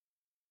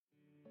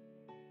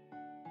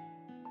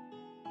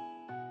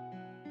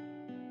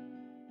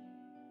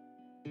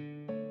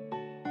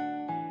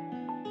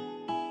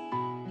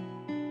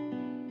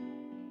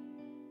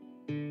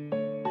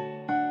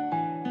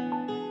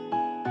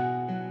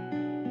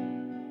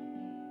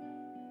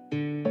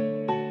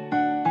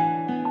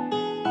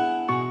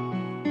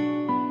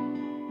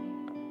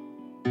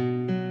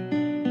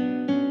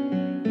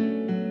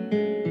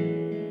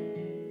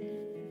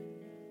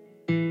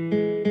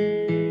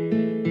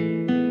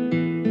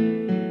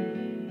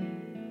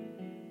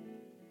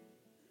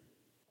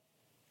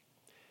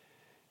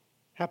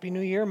Happy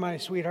New Year, my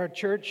sweetheart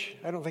church.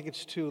 I don't think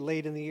it's too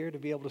late in the year to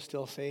be able to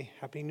still say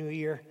Happy New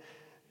Year.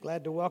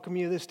 Glad to welcome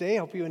you this day.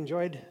 Hope you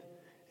enjoyed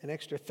an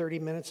extra 30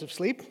 minutes of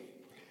sleep.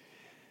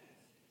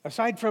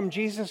 Aside from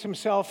Jesus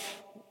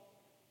himself,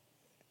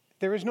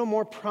 there is no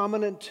more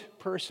prominent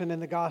person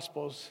in the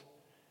Gospels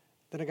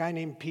than a guy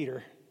named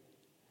Peter.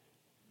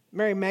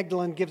 Mary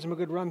Magdalene gives him a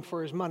good run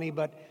for his money,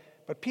 but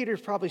Peter's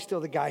probably still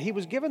the guy. He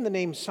was given the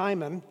name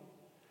Simon,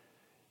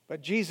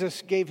 but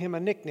Jesus gave him a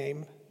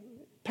nickname,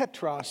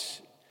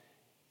 Petros,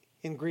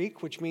 in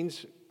Greek, which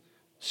means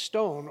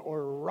stone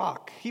or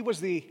rock. He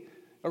was the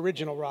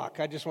original rock,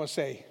 I just want to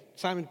say.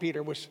 Simon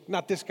Peter was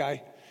not this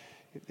guy.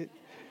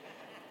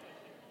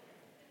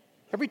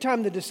 Every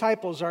time the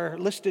disciples are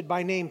listed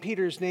by name,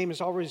 Peter's name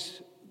is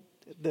always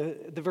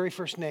the very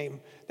first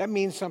name. That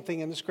means something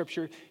in the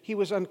Scripture. He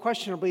was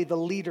unquestionably the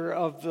leader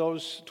of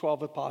those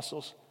 12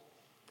 apostles.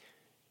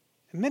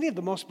 And many of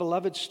the most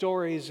beloved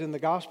stories in the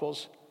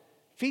Gospels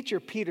feature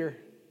Peter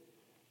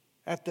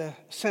at the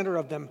center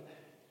of them,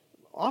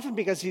 often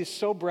because he's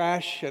so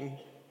brash and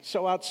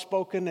so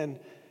outspoken and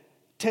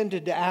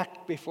tended to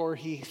act before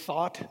he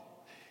thought.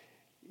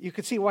 You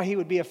could see why he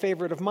would be a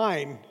favorite of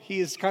mine. He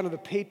is kind of the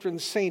patron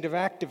saint of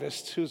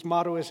activists whose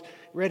motto is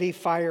ready,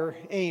 fire,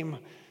 aim.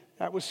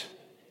 That was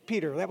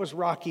Peter. That was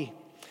Rocky.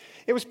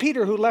 It was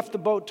Peter who left the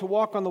boat to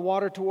walk on the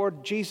water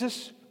toward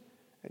Jesus.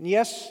 And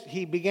yes,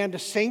 he began to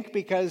sink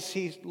because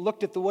he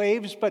looked at the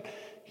waves, but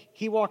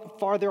he walked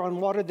farther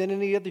on water than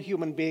any other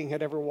human being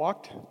had ever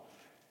walked.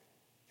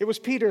 It was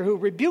Peter who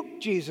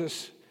rebuked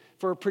Jesus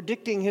for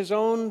predicting his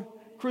own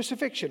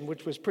crucifixion,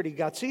 which was pretty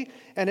gutsy.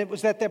 And it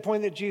was at that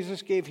point that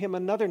Jesus gave him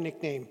another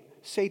nickname,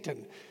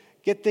 Satan.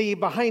 "Get thee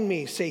behind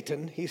me,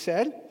 Satan," he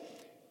said.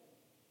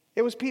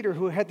 It was Peter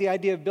who had the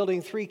idea of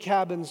building 3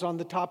 cabins on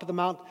the top of the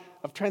Mount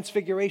of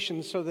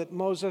Transfiguration so that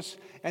Moses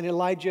and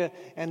Elijah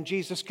and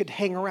Jesus could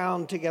hang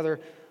around together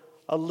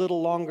a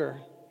little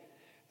longer.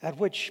 At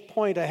which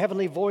point a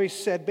heavenly voice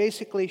said,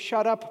 basically,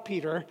 "Shut up,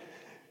 Peter,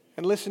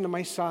 and listen to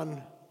my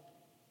son."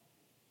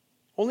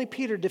 Only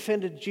Peter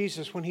defended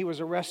Jesus when he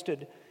was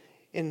arrested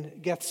in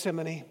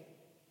Gethsemane.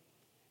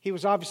 He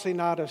was obviously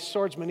not a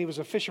swordsman, he was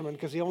a fisherman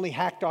because he only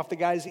hacked off the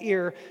guy's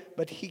ear,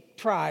 but he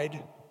tried.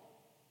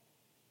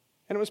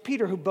 And it was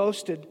Peter who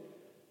boasted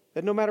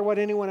that no matter what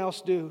anyone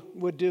else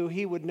would do,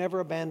 he would never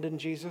abandon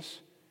Jesus.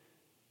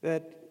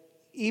 That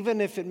even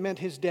if it meant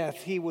his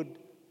death, he would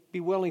be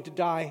willing to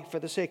die for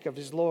the sake of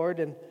his Lord.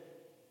 And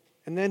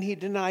then he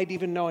denied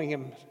even knowing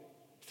him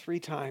 3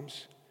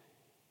 times.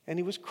 And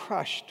he was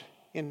crushed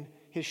in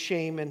his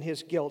shame and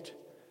his guilt.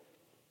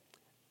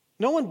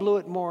 No one blew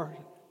it more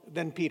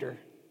than Peter.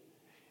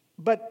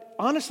 But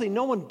honestly,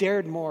 no one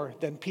dared more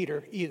than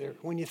Peter either,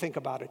 when you think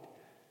about it.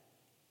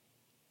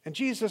 And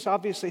Jesus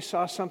obviously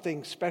saw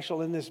something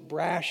special in this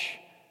brash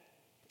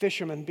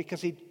fisherman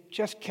because he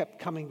just kept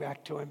coming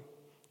back to him,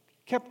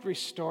 kept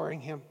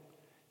restoring him,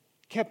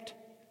 kept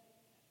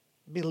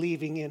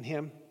believing in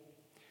him.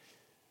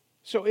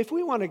 So if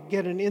we want to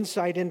get an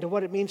insight into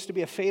what it means to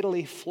be a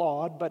fatally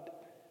flawed but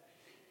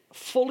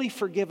fully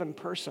forgiven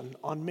person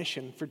on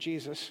mission for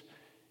Jesus,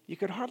 you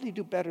could hardly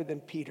do better than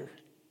Peter.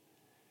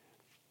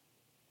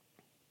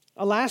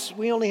 Alas,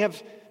 we only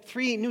have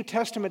 3 New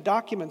Testament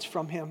documents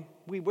from him.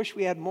 We wish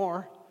we had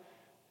more.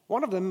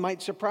 One of them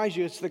might surprise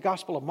you. It's the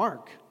Gospel of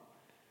Mark.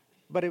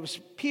 But it was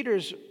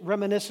Peter's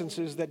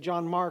reminiscences that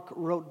John Mark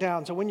wrote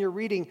down. So when you're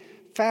reading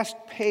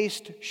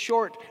fast-paced,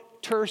 short,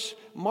 terse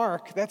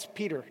Mark, that's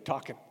Peter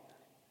talking.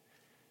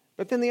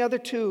 But then the other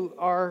 2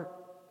 are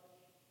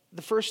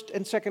the first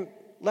and second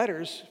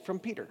letters from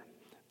Peter.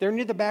 They're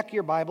near the back of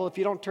your Bible. If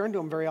you don't turn to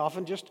them very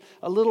often, just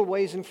a little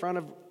ways in front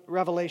of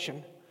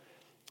Revelation.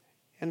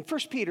 And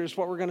 1 Peter is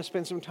what we're going to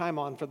spend some time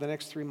on for the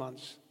next 3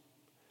 months.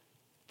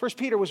 1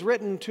 Peter was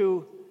written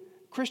to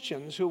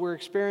Christians who were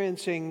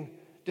experiencing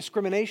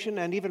discrimination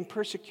and even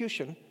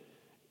persecution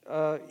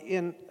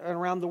in and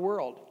around the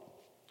world.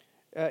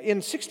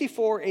 In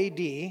 64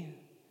 AD,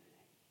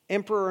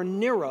 Emperor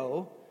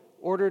Nero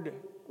ordered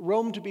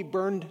Rome to be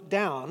burned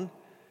down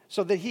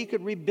so that he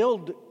could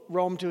rebuild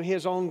Rome to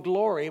his own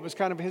glory. It was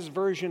kind of his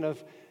version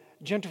of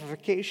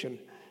gentrification.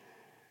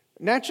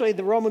 Naturally,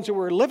 the Romans who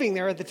were living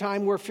there at the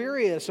time were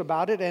furious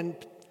about it, and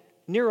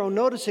Nero,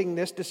 noticing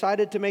this,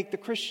 decided to make the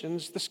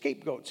Christians the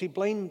scapegoats. He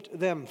blamed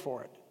them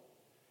for it.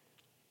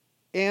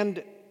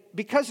 And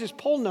because his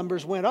poll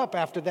numbers went up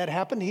after that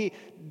happened, he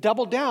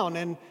doubled down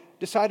and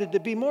decided to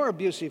be more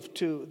abusive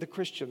to the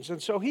Christians.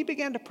 And so he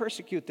began to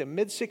persecute them.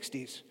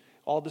 Mid-60s,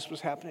 all this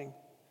was happening.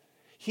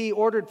 He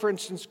ordered, for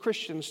instance,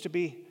 Christians to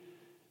be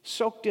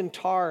soaked in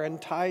tar and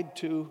tied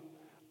to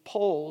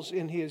poles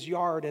in his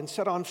yard and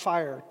set on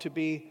fire to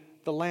be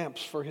the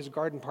lamps for his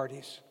garden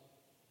parties.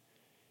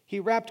 He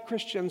wrapped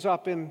Christians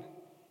up in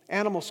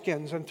animal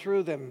skins and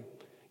threw them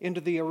into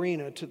the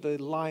arena to the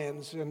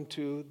lions and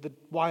to the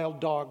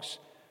wild dogs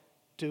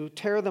to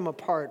tear them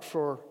apart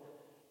for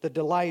the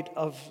delight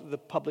of the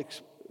public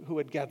who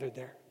had gathered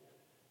there.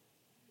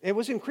 It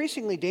was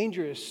increasingly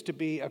dangerous to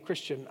be a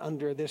Christian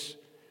under this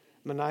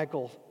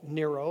maniacal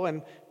Nero,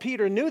 and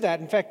Peter knew that.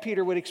 In fact,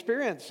 Peter would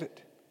experience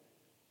it.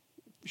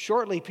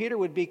 Shortly, Peter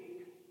would be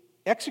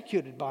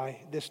executed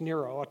by this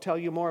Nero. I'll tell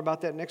you more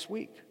about that next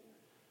week.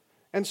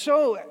 And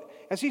so,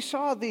 as he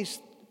saw these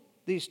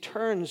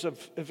turns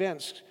of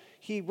events,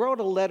 he wrote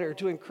a letter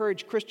to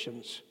encourage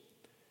Christians,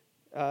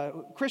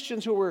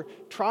 Christians who were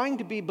trying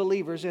to be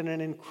believers in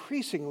an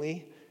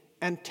increasingly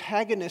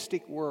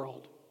antagonistic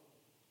world.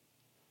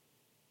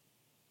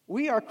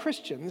 We are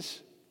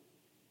Christians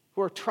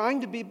who are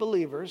trying to be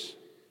believers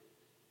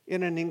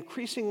in an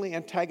increasingly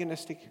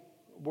antagonistic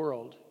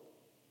world,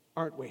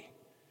 aren't we?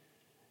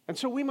 And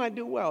so we might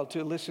do well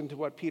to listen to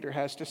what Peter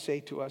has to say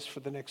to us for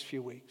the next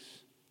few weeks.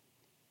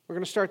 We're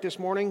going to start this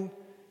morning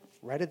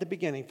right at the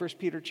beginning, 1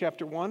 Peter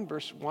chapter 1,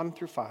 verse 1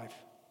 through 5.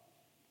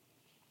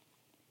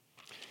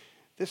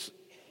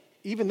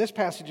 Even this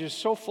passage is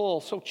so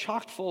full, so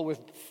chock full with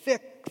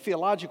thick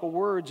theological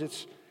words,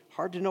 it's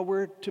hard to know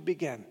where to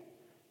begin.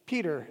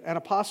 Peter, an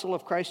apostle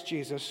of Christ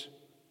Jesus,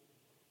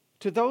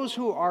 to those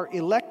who are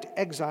elect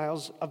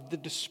exiles of the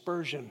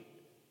dispersion.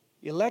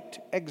 Elect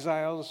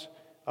exiles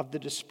of the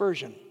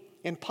dispersion.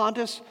 In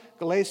Pontus,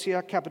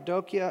 Galatia,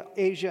 Cappadocia,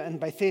 Asia, and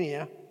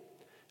Bithynia,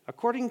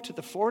 according to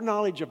the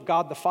foreknowledge of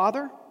God the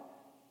Father,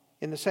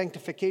 in the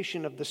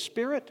sanctification of the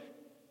Spirit,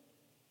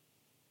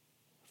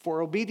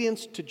 for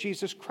obedience to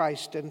Jesus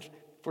Christ, and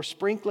for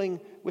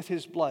sprinkling with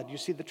his blood. You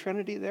see the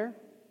Trinity there?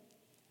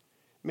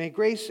 May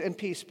grace and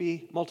peace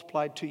be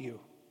multiplied to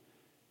you.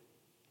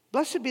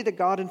 Blessed be the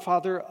God and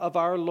Father of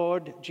our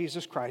Lord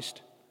Jesus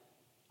Christ.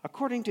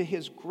 According to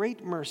his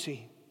great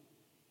mercy,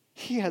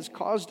 he has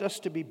caused us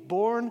to be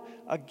born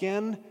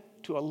again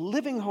to a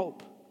living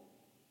hope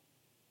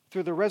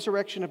through the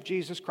resurrection of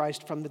Jesus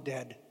Christ from the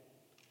dead,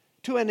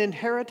 to an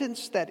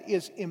inheritance that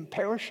is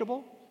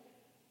imperishable,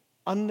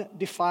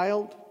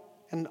 undefiled,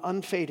 and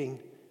unfading,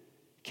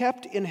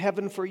 kept in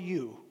heaven for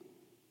you,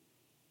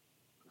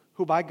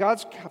 who by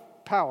God's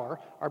power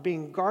are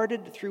being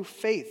guarded through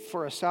faith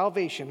for a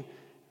salvation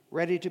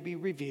ready to be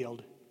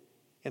revealed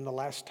in the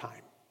last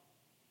time.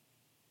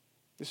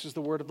 This is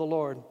the word of the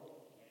Lord.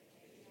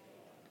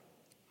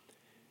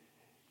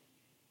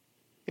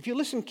 If you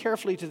listen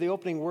carefully to the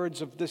opening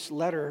words of this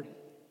letter,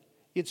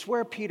 you'd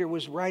swear Peter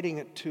was writing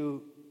it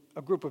to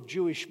a group of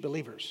Jewish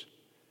believers,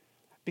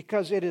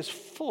 because it is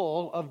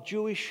full of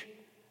Jewish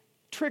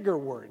trigger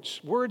words,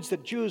 words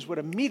that Jews would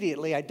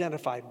immediately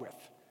identify with.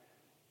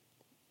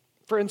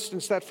 For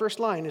instance, that first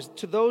line is,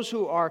 to those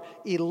who are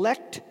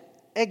elect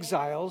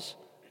exiles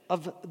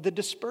of the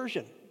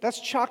dispersion. That's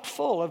chock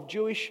full of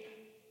Jewish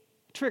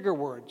trigger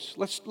words.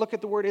 Let's look at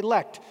the word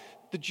elect.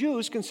 The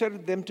Jews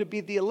considered them to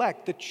be the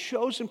elect, the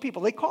chosen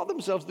people. They called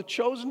themselves the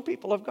chosen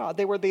people of God.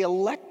 They were the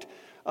elect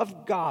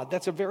of God.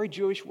 That's a very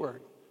Jewish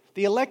word.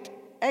 The elect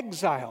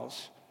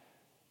exiles.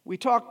 We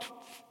talked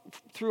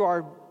through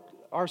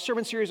our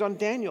sermon series on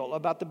Daniel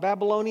about the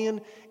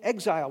Babylonian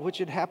exile, which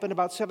had happened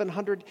about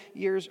 700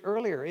 years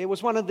earlier. It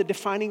was one of the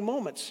defining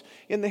moments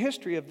in the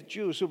history of the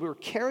Jews, who were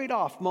carried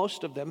off,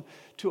 most of them,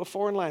 to a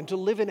foreign land to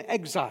live in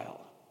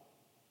exile.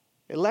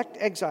 Elect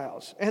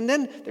exiles. And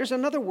then there's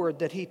another word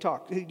that he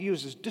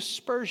uses,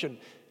 dispersion.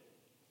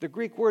 The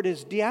Greek word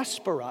is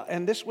diaspora,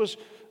 and this was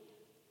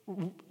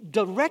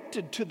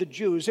directed to the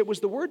Jews. It was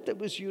the word that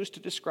was used to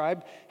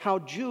describe how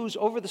Jews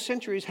over the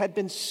centuries had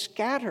been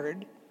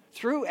scattered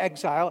through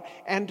exile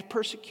and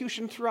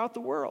persecution throughout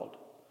the world.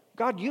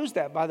 God used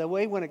that, by the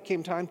way, when it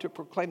came time to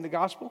proclaim the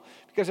gospel,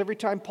 because every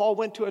time Paul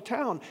went to a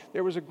town,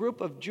 there was a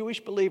group of Jewish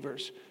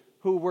believers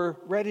who were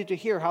ready to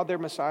hear how their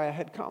Messiah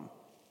had come.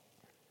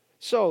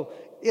 So,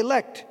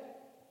 elect,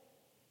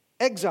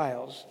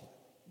 exiles,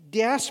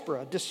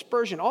 diaspora,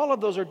 dispersion, all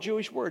of those are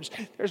Jewish words.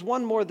 There's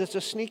one more that's a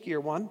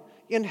sneakier one,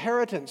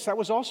 inheritance. That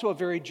was also a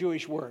very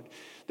Jewish word.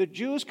 The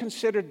Jews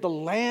considered the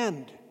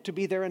land to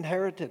be their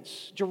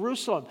inheritance.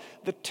 Jerusalem,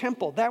 the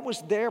temple, that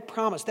was their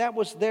promise. That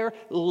was their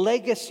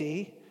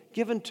legacy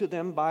given to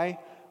them by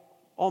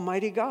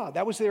Almighty God.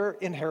 That was their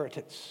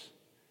inheritance.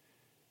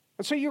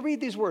 And so you read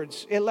these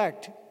words,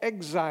 elect,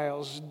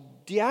 exiles,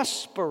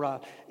 diaspora,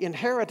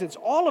 inheritance,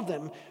 all of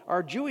them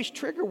are Jewish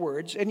trigger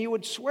words, and you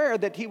would swear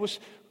that he was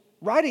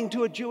writing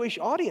to a Jewish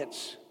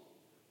audience.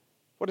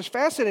 What is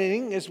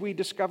fascinating, as we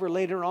discover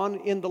later on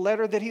in the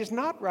letter, that he's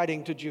not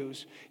writing to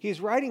Jews.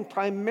 He's writing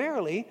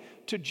primarily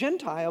to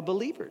Gentile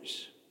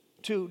believers,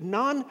 to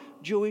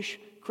non-Jewish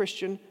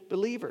Christian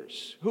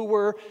believers who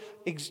were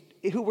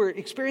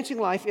experiencing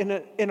life in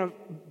a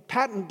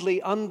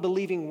patently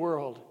unbelieving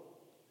world.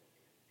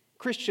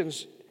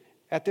 Christians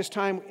at this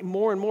time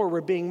more and more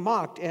were being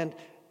mocked and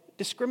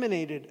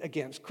discriminated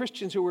against.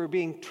 Christians who were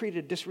being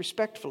treated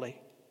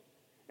disrespectfully.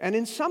 And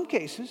in some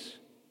cases,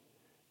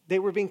 they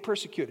were being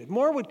persecuted.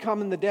 More would come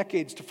in the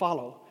decades to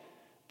follow,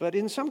 but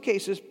in some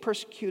cases,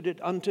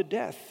 persecuted unto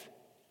death.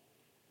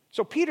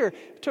 So Peter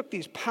took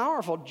these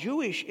powerful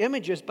Jewish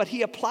images, but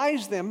he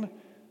applies them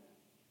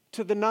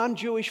to the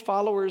non-Jewish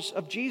followers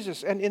of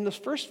Jesus. And in the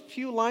first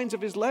few lines of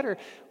his letter,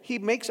 he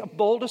makes a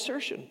bold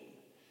assertion.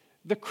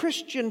 The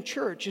Christian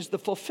church is the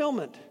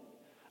fulfillment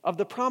of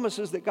the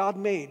promises that God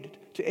made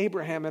to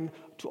Abraham and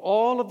to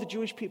all of the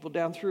Jewish people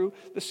down through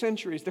the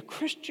centuries. The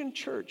Christian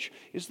church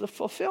is the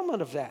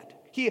fulfillment of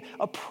that. He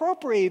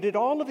appropriated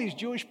all of these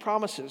Jewish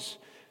promises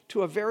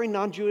to a very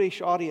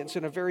non-Jewish audience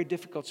in a very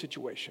difficult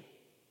situation.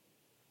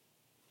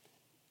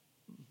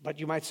 But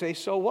you might say,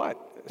 so what?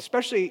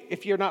 Especially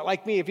if you're not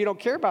like me, if you don't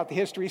care about the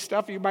history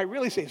stuff, you might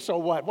really say, so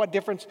what? What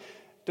difference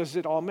does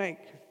it all make?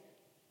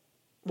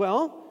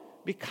 Well,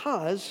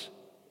 because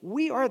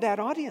we are that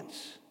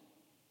audience.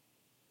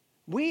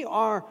 We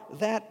are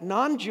that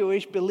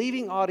non-Jewish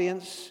believing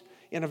audience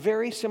in a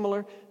very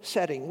similar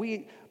setting.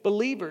 We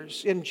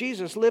believers in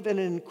Jesus live in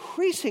an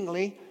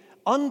increasingly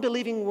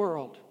unbelieving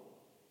world,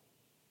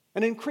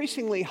 an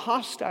increasingly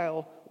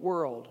hostile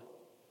world.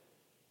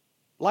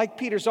 Like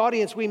Peter's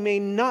audience, we may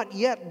not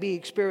yet be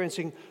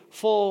experiencing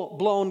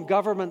full-blown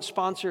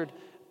government-sponsored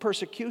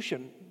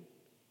persecution,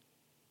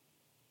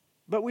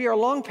 but we are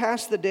long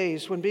past the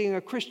days when being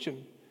a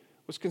Christian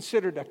was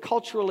considered a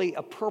culturally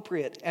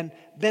appropriate and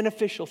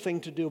beneficial thing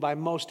to do by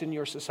most in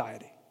your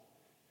society.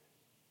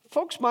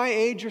 Folks my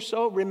age or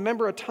so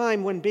remember a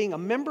time when being a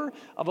member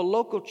of a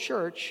local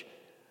church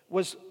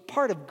was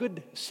part of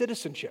good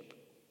citizenship.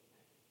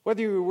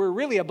 Whether you were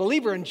really a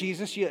believer in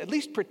Jesus, you at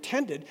least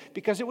pretended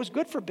because it was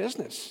good for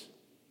business.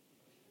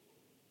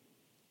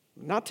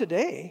 Not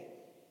today.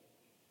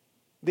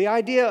 The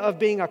idea of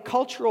being a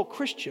cultural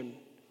Christian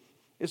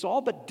is all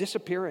but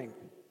disappearing.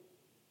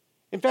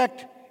 In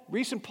fact,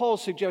 recent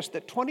polls suggest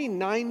that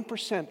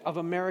 29% of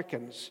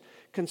Americans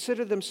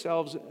consider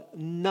themselves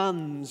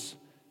nuns,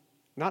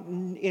 not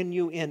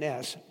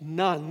N-U-N-S,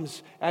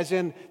 nuns, as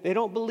in they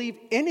don't believe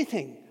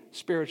anything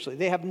spiritually.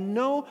 They have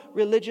no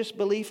religious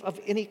belief of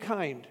any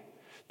kind.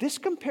 This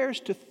compares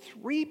to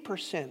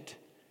 3%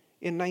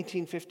 in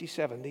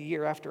 1957, the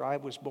year after I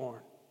was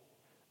born.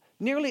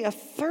 Nearly a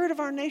third of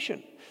our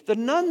nation. The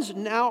nuns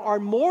now are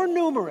more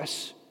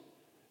numerous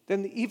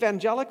than the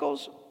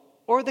evangelicals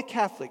or the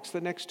Catholics,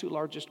 the next two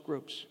largest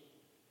groups.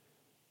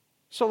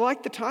 So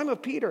like the time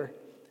of Peter,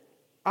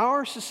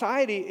 our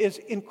society is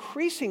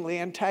increasingly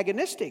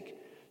antagonistic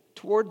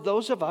toward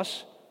those of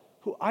us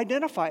who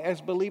identify as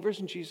believers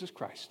in Jesus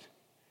Christ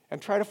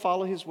and try to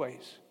follow his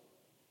ways.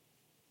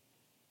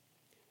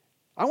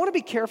 I want to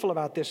be careful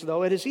about this,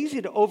 though. It is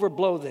easy to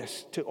overblow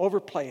this, to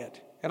overplay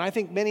it. And I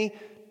think many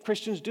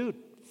Christians do,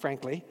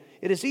 frankly.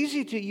 It is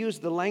easy to use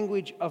the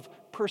language of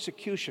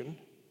persecution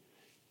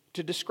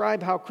to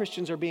describe how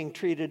Christians are being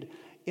treated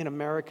in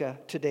America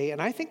today.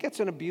 And I think that's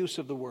an abuse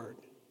of the word.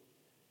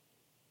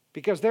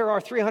 Because there are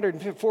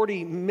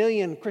 340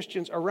 million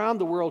Christians around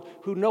the world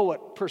who know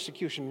what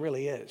persecution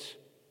really is.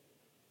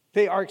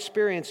 They are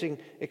experiencing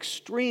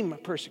extreme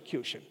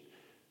persecution.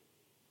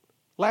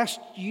 Last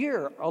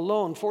year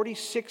alone,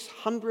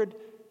 4,600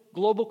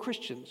 global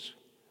Christians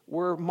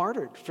were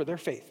martyred for their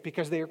faith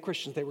because they are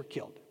Christians. They were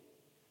killed.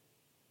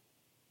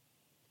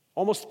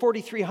 Almost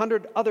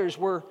 4,300 others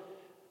were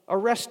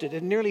arrested,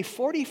 and nearly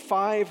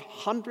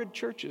 4,500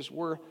 churches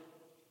were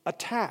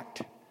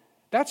attacked.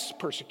 That's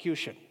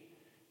persecution.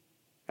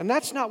 And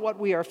that's not what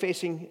we are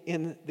facing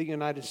in the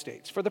United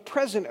States. For the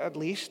present, at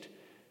least,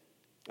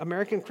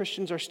 American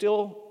Christians are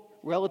still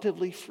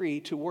relatively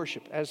free to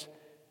worship as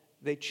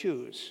they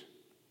choose.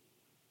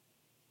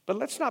 But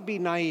let's not be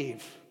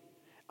naive.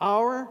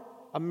 Our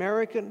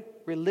American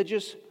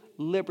religious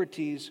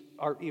liberties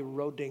are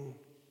eroding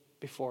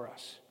before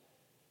us.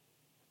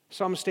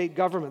 Some state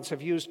governments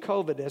have used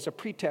COVID as a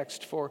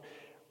pretext for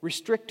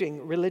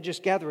restricting religious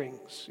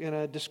gatherings in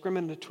a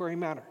discriminatory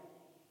manner.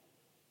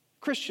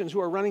 Christians who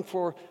are running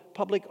for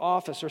public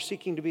office or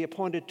seeking to be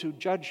appointed to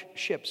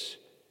judgeships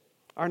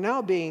are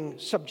now being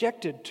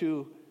subjected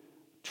to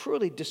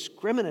truly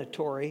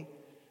discriminatory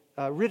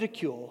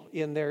ridicule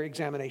in their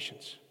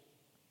examinations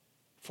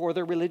for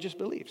their religious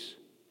beliefs.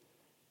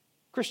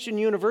 Christian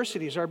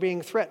universities are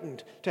being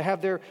threatened to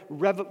have their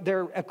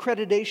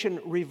accreditation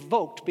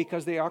revoked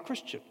because they are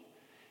Christian.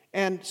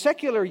 And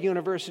secular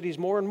universities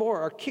more and more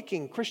are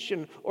kicking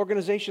Christian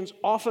organizations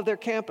off of their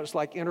campus,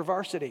 like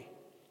InterVarsity.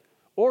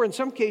 Or in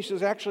some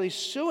cases actually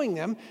suing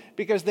them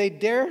because they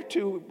dare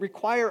to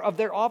require of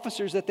their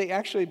officers that they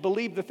actually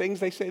believe the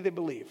things they say they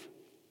believe.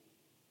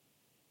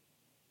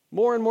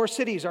 More and more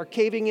cities are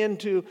caving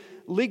into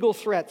legal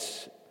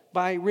threats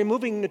by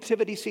removing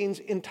nativity scenes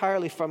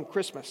entirely from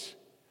Christmas.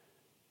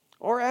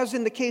 Or as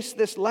in the case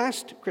this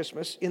last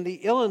Christmas in the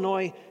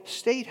Illinois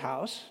State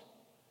House,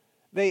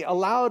 they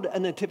allowed a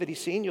nativity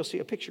scene, you'll see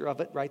a picture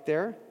of it right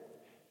there,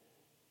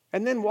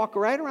 and then walk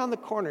right around the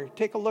corner,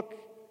 take a look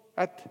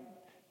at,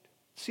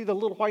 see the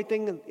little white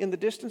thing in the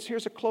distance?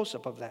 Here's a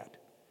close-up of that.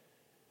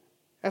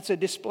 That's a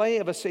display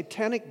of a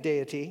satanic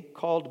deity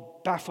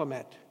called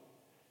Baphomet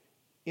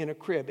in a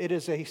crib. It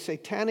is a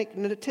satanic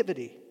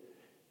nativity,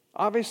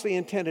 obviously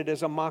intended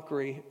as a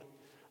mockery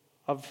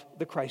of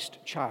the Christ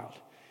child.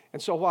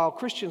 And so while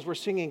Christians were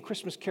singing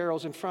Christmas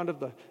carols in front of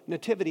the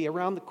nativity,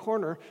 around the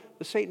corner,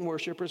 the Satan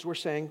worshipers were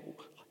saying,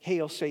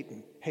 "Hail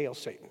Satan, hail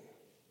Satan."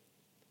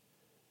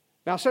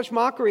 Now, such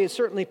mockery is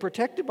certainly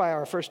protected by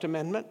our First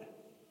Amendment,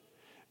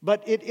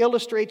 but it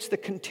illustrates the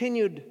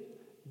continued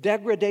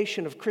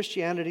degradation of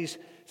Christianity's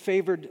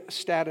favored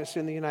status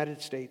in the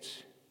United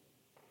States.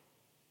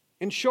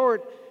 In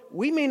short,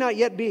 we may not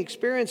yet be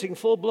experiencing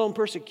full-blown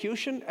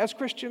persecution as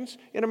Christians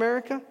in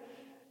America,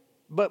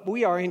 but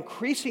we are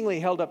increasingly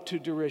held up to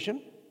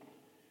derision.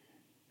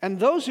 And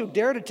those who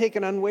dare to take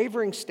an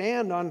unwavering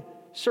stand on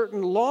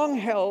certain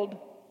long-held,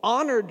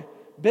 honored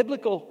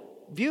biblical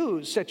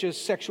views such as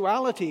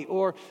sexuality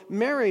or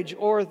marriage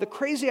or the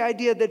crazy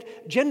idea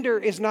that gender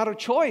is not a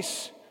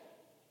choice,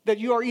 that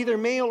you are either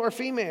male or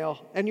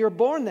female and you're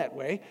born that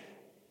way,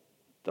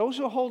 those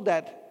who hold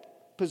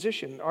that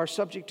position are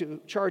subject to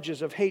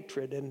charges of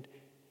hatred and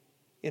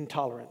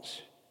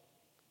intolerance.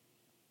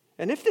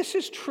 And if this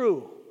is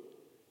true,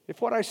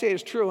 if what I say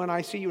is true, and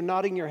I see you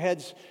nodding your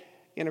heads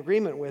in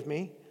agreement with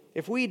me,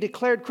 if we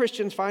declared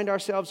Christians find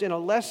ourselves in a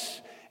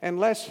less and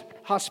less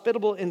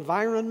hospitable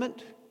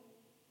environment,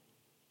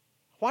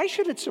 why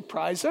should it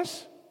surprise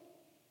us?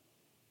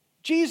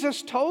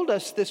 Jesus told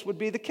us this would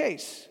be the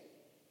case.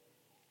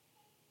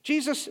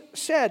 Jesus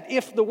said,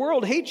 if the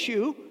world hates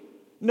you,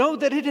 know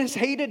that it has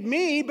hated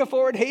me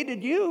before it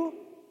hated you.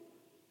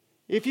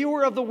 If you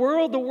were of the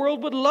world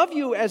would love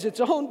you as its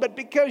own, but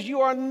because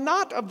you are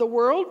not of the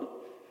world,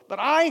 but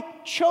I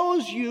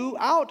chose you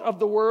out of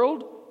the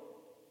world,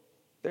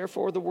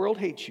 therefore the world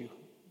hates you.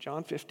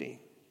 John 15.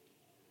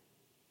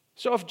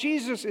 So if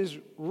Jesus is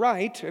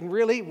right, and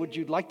really, would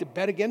you like to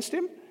bet against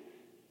him?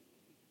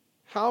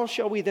 How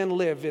shall we then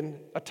live in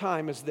a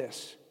time as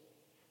this?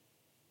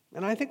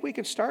 And I think we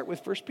can start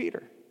with 1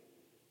 Peter.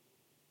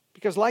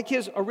 Because like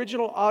his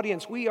original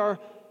audience, we are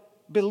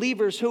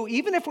believers who,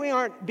 even if we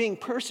aren't being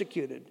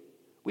persecuted,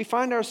 we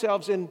find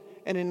ourselves in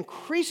an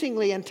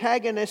increasingly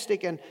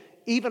antagonistic and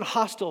even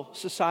hostile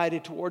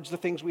society towards the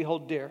things we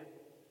hold dear.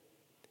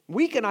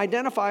 We can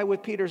identify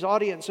with Peter's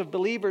audience of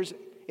believers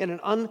in an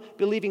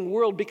unbelieving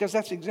world because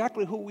that's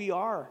exactly who we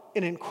are,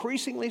 and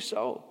increasingly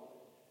so.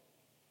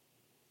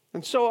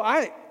 And so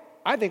I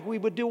think we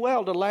would do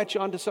well to latch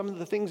on to some of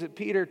the things that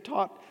Peter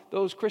taught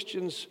those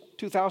Christians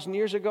 2,000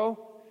 years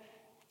ago.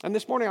 And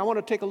this morning I want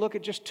to take a look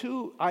at just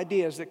two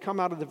ideas that come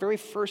out of the very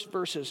first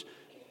verses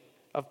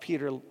of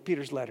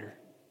Peter's letter.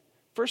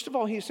 First of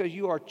all, he says,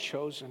 you are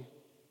chosen.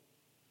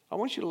 I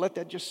want you to let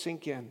that just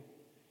sink in.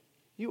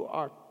 You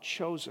are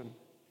chosen.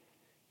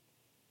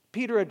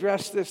 Peter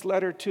addressed this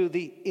letter to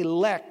the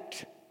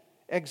elect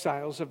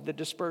exiles of the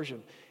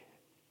dispersion.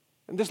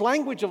 And this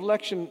language of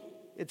election,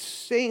 it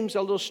seems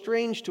a little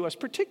strange to us,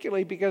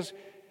 particularly because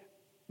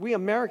we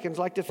Americans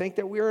like to think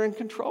that we are in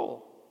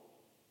control,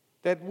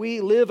 that we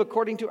live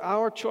according to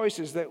our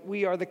choices, that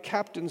we are the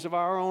captains of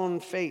our own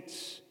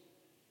fates.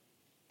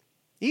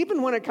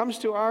 Even when it comes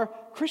to our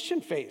Christian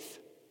faith,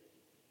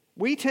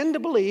 we tend to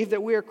believe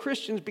that we are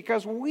Christians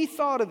because we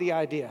thought of the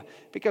idea,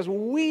 because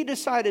we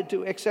decided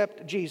to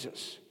accept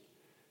Jesus.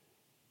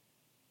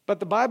 But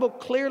the Bible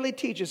clearly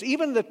teaches,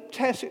 even the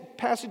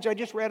passage I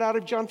just read out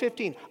of John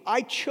 15,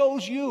 I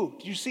chose you.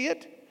 Do you see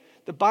it?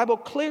 The Bible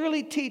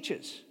clearly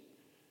teaches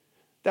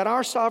that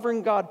our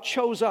sovereign God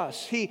chose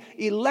us. He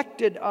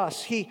elected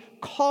us. He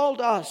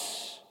called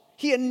us.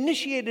 He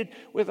initiated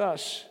with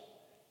us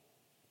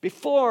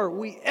before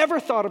we ever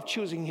thought of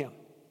choosing him.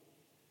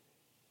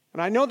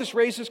 And I know this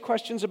raises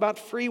questions about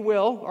free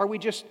will. Are we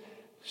just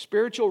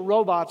spiritual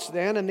robots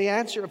then? And the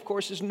answer, of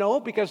course, is no,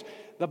 because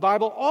the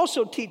Bible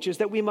also teaches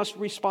that we must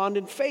respond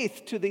in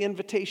faith to the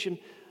invitation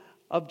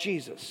of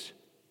Jesus.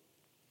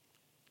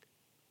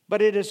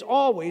 But it is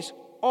always,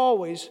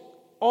 always,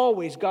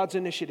 always God's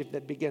initiative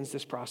that begins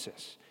this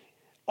process.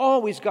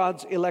 Always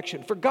God's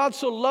election. For God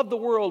so loved the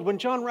world. When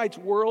John writes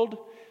world,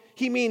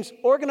 he means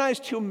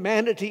organized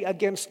humanity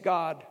against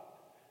God.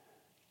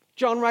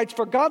 John writes,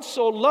 for God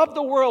so loved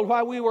the world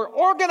while we were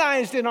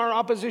organized in our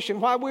opposition,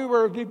 while we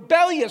were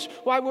rebellious,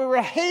 while we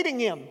were hating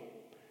him.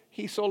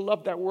 He so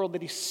loved that world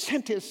that he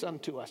sent his son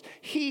to us.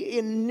 He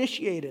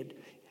initiated.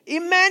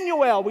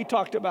 Emmanuel, we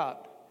talked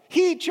about.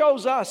 He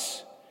chose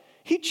us.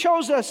 He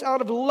chose us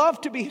out of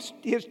love to be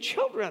his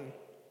children.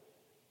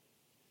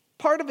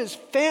 Part of his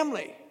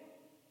family.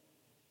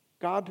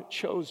 God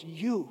chose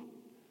you.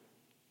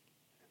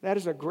 That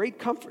is a great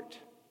comfort.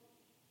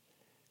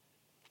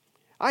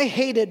 I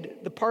hated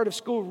the part of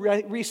school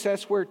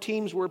recess where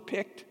teams were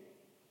picked.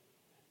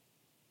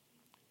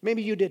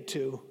 Maybe you did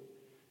too.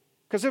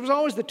 Because there was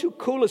always the two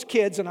coolest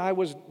kids, and I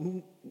was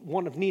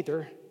one of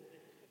neither,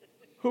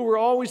 who were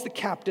always the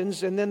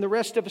captains, and then the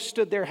rest of us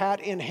stood there hat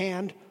in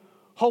hand,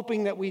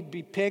 hoping that we'd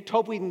be picked,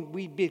 hoping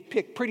we'd be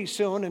picked pretty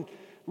soon, and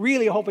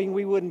really hoping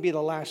we wouldn't be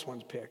the last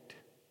ones picked.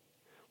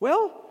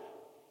 Well,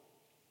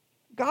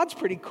 God's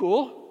pretty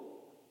cool,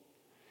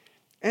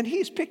 and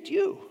he's picked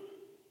you.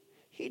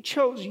 He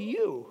chose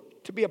you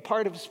to be a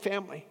part of his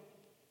family.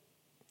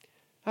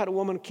 I had a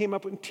woman who came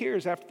up in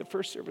tears after the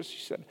first service.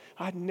 She said,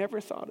 I'd never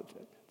thought of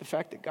it, the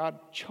fact that God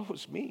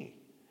chose me.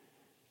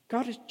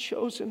 God has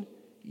chosen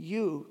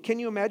you. Can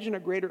you imagine a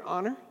greater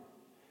honor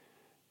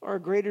or a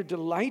greater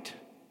delight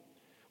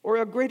or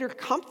a greater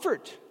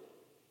comfort?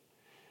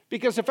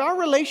 Because if our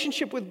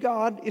relationship with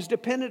God is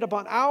dependent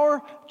upon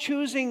our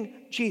choosing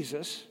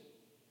Jesus,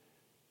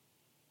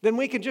 then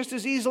we can just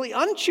as easily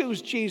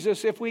unchoose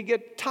Jesus if we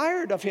get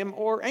tired of him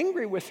or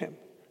angry with him.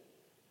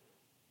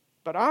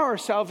 But our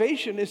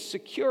salvation is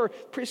secure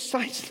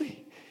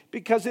precisely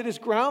because it is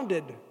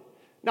grounded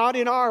not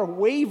in our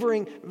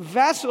wavering,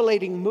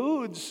 vacillating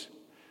moods,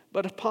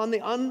 but upon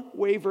the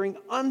unwavering,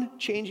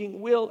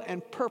 unchanging will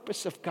and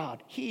purpose of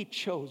God. He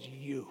chose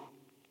you.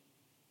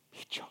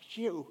 He chose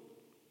you.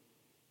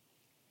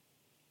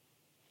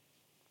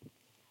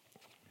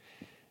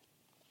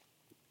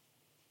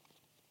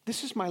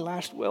 This is my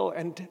last will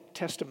and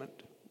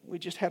testament. We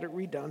just had it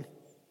redone.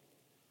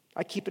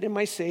 I keep it in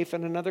my safe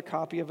and another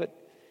copy of it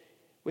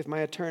with my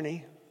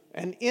attorney.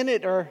 And in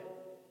it are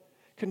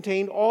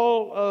contained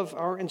all of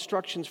our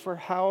instructions for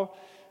how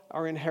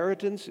our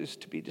inheritance is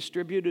to be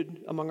distributed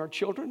among our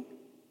children,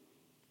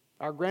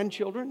 our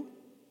grandchildren,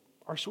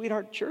 our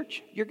sweetheart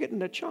church. You're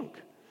getting a chunk.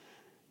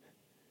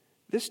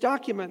 This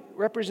document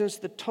represents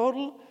the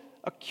total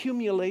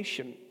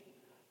accumulation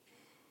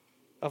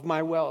of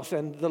my wealth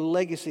and the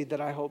legacy that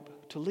I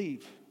hope to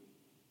leave.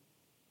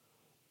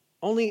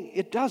 Only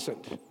it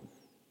doesn't.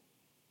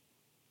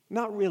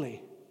 Not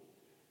really.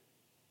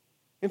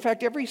 In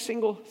fact, every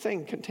single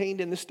thing contained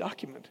in this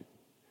document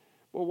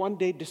will one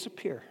day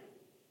disappear.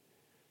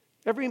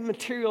 Every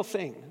material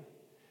thing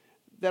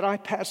that I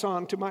pass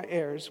on to my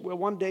heirs will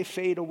one day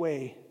fade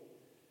away.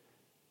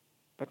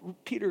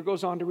 But Peter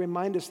goes on to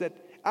remind us that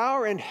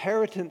our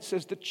inheritance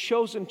as the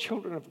chosen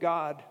children of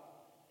God,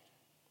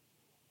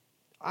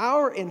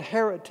 our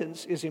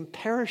inheritance is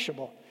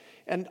imperishable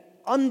and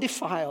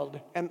undefiled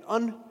and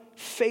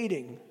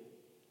unfading.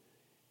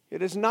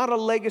 It is not a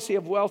legacy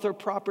of wealth or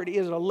property.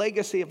 It is a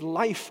legacy of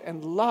life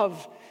and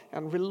love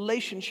and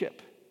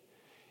relationship.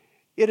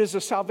 It is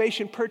a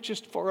salvation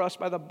purchased for us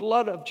by the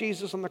blood of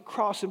Jesus on the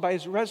cross and by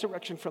his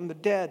resurrection from the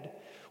dead.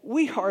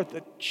 We are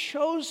the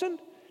chosen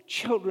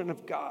children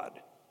of God,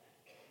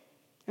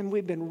 and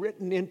we've been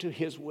written into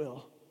his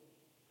will.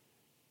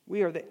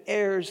 We are the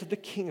heirs of the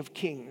King of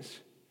Kings.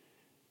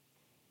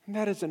 And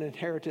that is an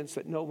inheritance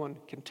that no one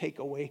can take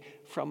away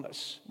from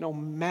us, no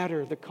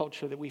matter the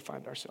culture that we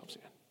find ourselves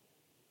in.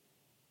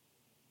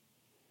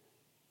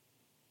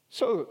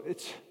 So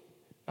it's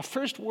a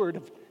first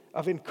word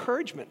of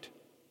encouragement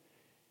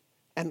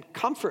and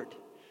comfort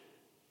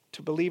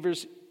to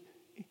believers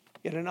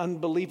in an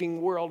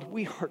unbelieving world.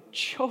 We are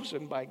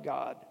chosen by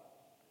God.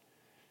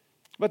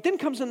 But then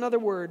comes another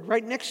word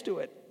right next to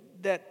it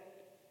that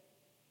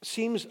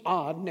seems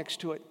odd next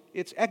to it.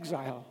 It's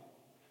exile.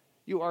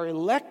 You are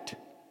elect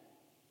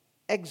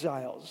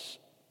exiles.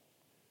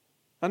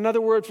 Another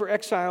word for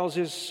exiles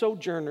is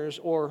sojourners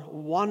or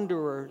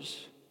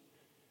wanderers.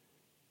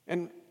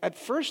 And at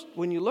first,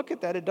 when you look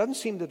at that, it doesn't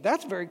seem that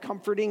that's very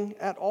comforting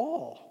at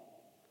all.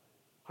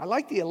 I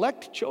like the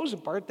elect chosen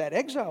part, that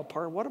exile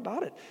part. What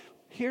about it?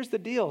 Here's the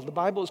deal. The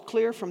Bible is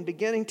clear from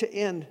beginning to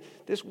end.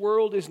 This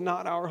world is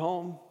not our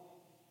home.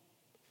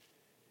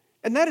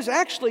 And that is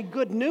actually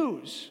good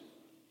news.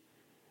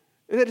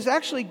 That is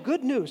actually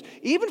good news.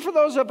 Even for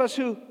those of us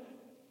who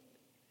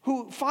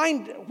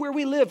find where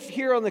we live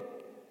here on the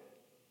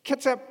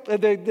Kitsap,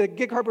 the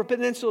Gig Harbor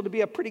Peninsula to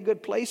be a pretty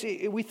good place.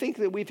 We think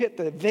that we've hit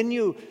the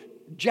venue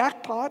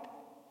jackpot.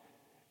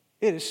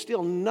 It is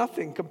still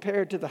nothing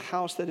compared to the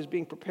house that is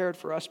being prepared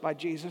for us by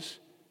Jesus.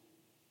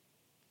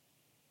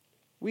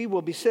 We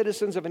will be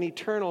citizens of an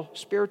eternal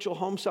spiritual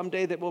home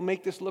someday that will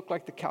make this look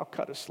like the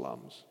Calcutta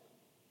slums.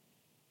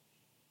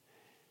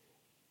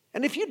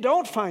 And if you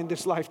don't find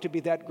this life to be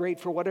that great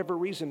for whatever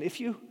reason, if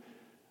you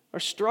are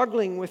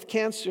struggling with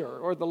cancer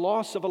or the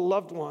loss of a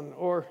loved one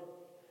or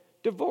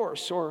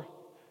divorce or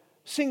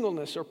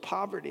singleness or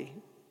poverty,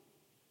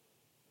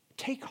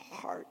 take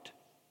heart.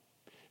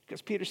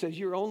 Because Peter says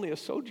you're only a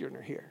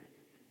sojourner here.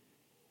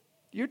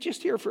 You're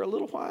just here for a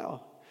little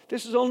while.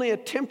 This is only a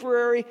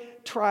temporary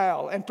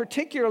trial, and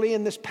particularly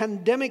in this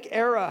pandemic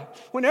era,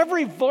 when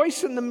every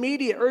voice in the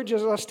media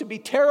urges us to be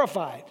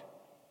terrified.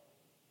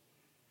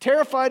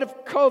 Terrified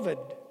of COVID,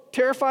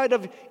 terrified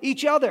of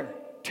each other,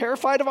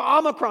 terrified of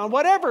Omicron,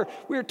 whatever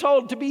we're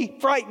told to be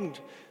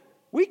frightened.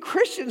 We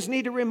Christians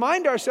need to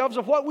remind ourselves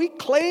of what we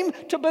claim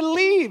to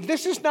believe.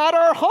 This is not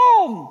our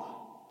home.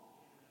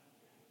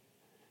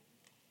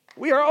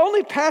 We are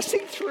only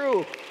passing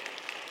through.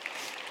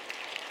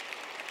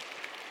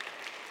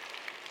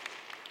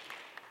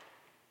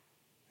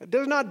 It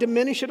does not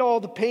diminish at all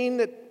the pain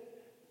that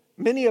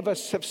many of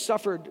us have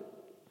suffered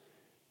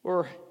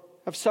or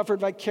have suffered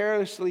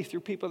vicariously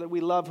through people that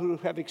we love who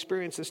have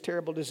experienced this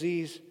terrible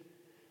disease.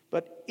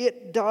 But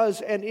it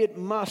does and it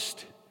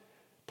must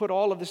put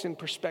all of this in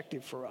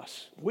perspective for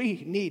us.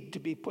 We need to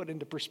be put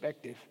into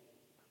perspective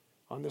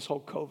on this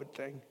whole COVID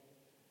thing.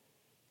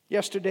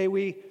 Yesterday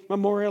we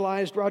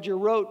memorialized Roger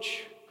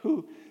Roach,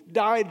 who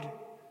died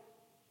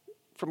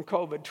from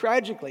COVID.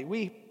 Tragically,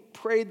 we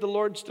prayed the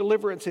Lord's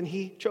deliverance and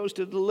he chose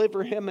to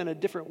deliver him in a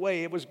different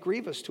way. It was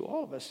grievous to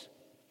all of us.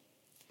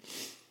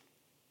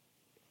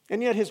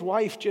 And yet his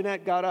wife,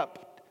 Jeanette, got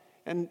up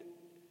and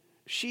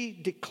she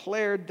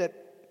declared that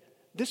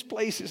this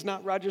place is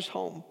not Roger's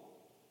home.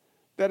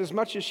 That as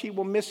much as she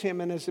will miss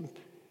him and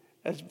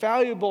As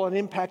valuable an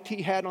impact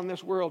he had on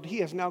this world, he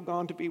has now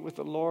gone to be with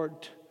the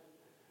Lord,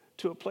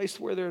 to a place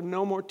where there are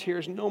no more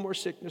tears, no more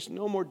sickness,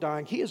 no more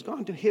dying. He has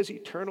gone to his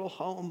eternal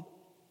home.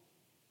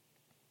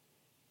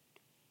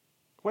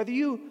 Whether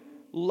you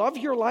love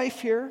your life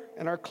here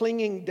and are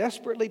clinging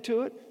desperately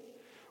to it,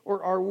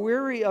 or are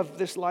weary of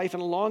this life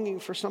and longing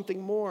for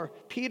something more,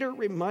 Peter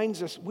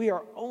reminds us we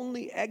are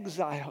only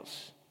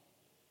exiles.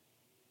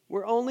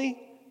 We're only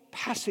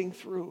passing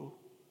through.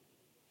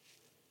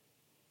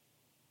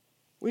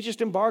 We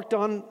just embarked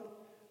on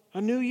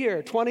a new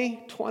year,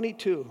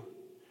 2022.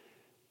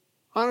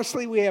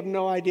 Honestly, we have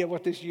no idea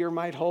what this year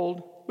might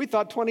hold. We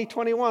thought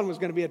 2021 was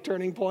going to be a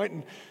turning point,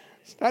 and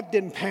that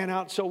didn't pan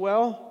out so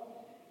well.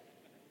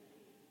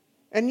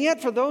 And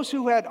yet, for those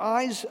who had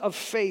eyes of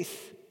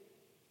faith,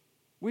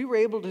 we were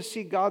able to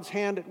see God's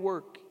hand at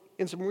work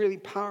in some really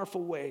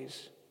powerful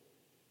ways.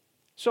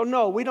 So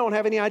no, we don't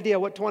have any idea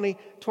what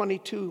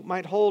 2022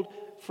 might hold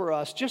for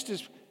us. Just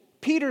as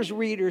Peter's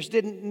readers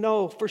didn't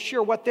know for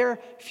sure what their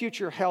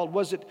future held.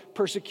 Was it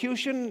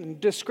persecution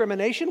and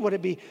discrimination? Would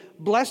it be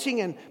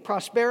blessing and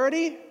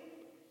prosperity?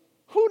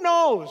 Who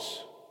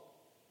knows?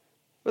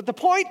 But the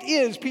point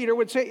is, Peter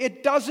would say,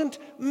 it doesn't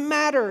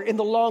matter in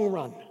the long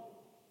run.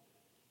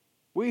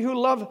 We who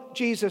love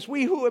Jesus,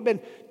 we who have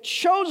been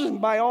chosen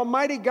by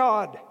Almighty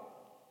God,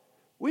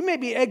 we may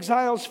be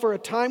exiles for a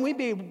time, we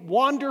may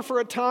wander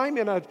for a time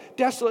in a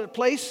desolate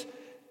place,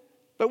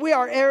 but we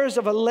are heirs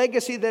of a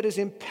legacy that is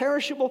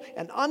imperishable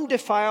and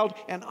undefiled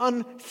and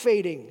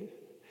unfading.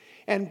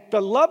 And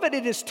beloved,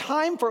 it is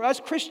time for us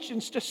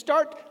Christians to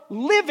start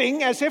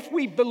living as if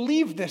we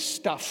believe this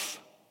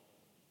stuff.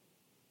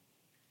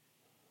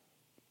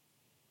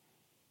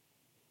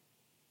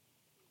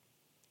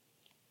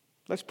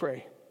 Let's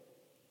pray.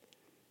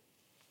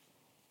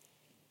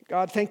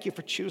 God, thank you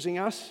for choosing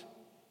us.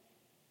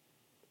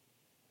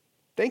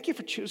 Thank you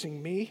for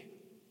choosing me.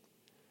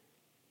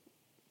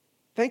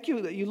 Thank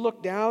you that you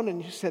looked down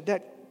and you said,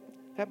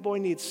 that boy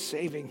needs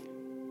saving.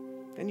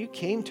 And you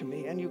came to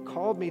me and you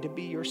called me to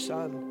be your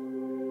son.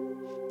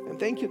 And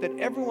thank you that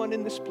everyone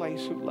in this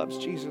place who loves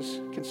Jesus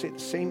can say the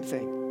same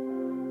thing.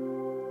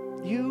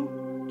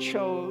 You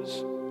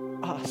chose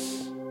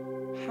us.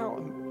 How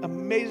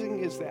amazing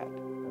is that?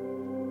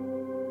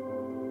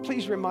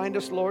 Please remind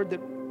us, Lord,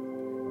 that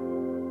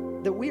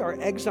we are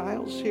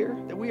exiles here,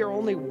 that we are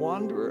only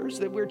wanderers,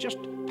 that we're just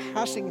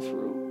passing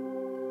through.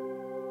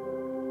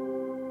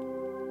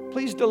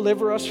 Please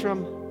deliver us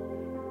from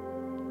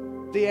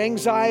the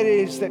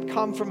anxieties that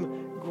come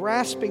from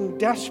grasping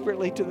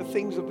desperately to the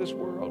things of this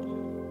world,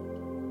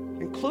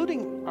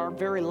 including our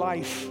very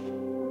life.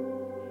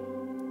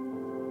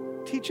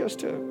 Teach us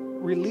to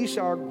release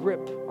our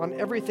grip on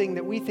everything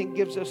that we think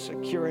gives us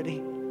security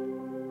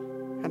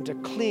and to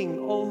cling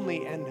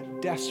only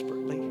and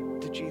desperately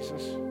to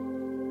Jesus.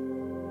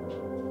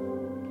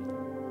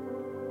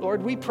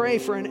 Lord, we pray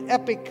for an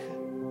epic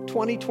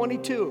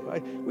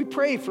 2022. We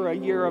pray for a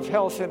year of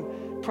health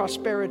and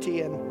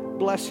prosperity and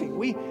blessing.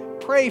 We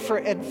pray for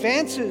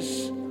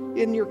advances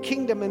in your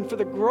kingdom and for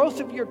the growth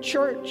of your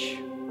church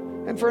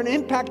and for an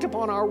impact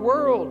upon our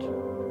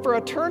world, for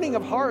a turning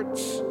of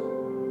hearts.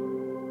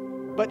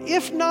 But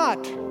if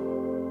not,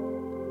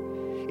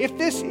 if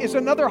this is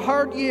another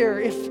hard year,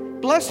 if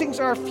blessings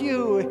are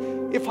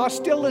few, if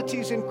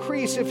hostilities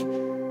increase, if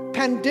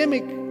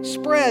pandemic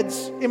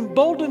spreads,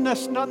 embolden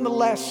us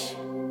nonetheless.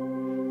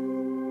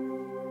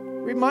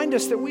 Remind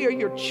us that we are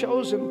your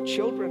chosen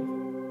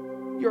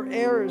children, your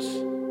heirs,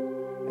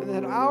 and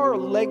that our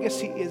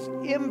legacy is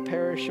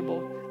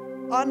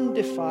imperishable,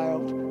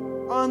 undefiled,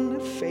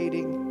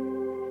 unfading,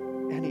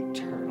 and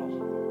eternal.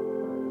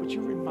 Would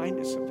you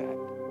remind us of that?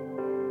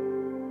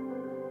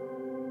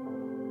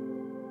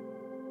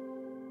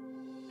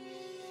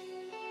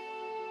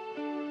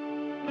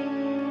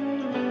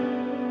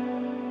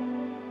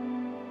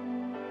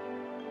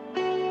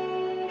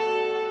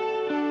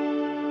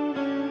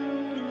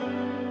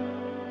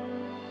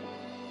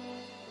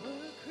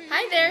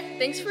 Hi there!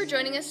 Thanks for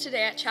joining us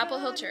today at Chapel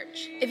Hill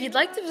Church. If you'd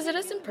like to visit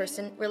us in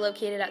person, we're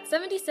located at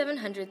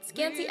 7700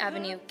 Scansey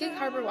Avenue, Gig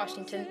Harbor,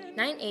 Washington,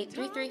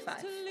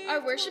 98335.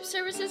 Our worship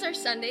services are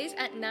Sundays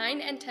at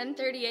 9 and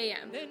 10:30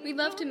 a.m. We'd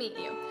love to meet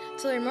you.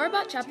 To learn more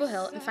about Chapel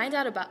Hill and find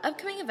out about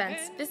upcoming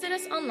events, visit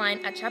us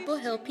online at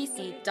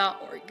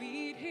chapelhillpc.org.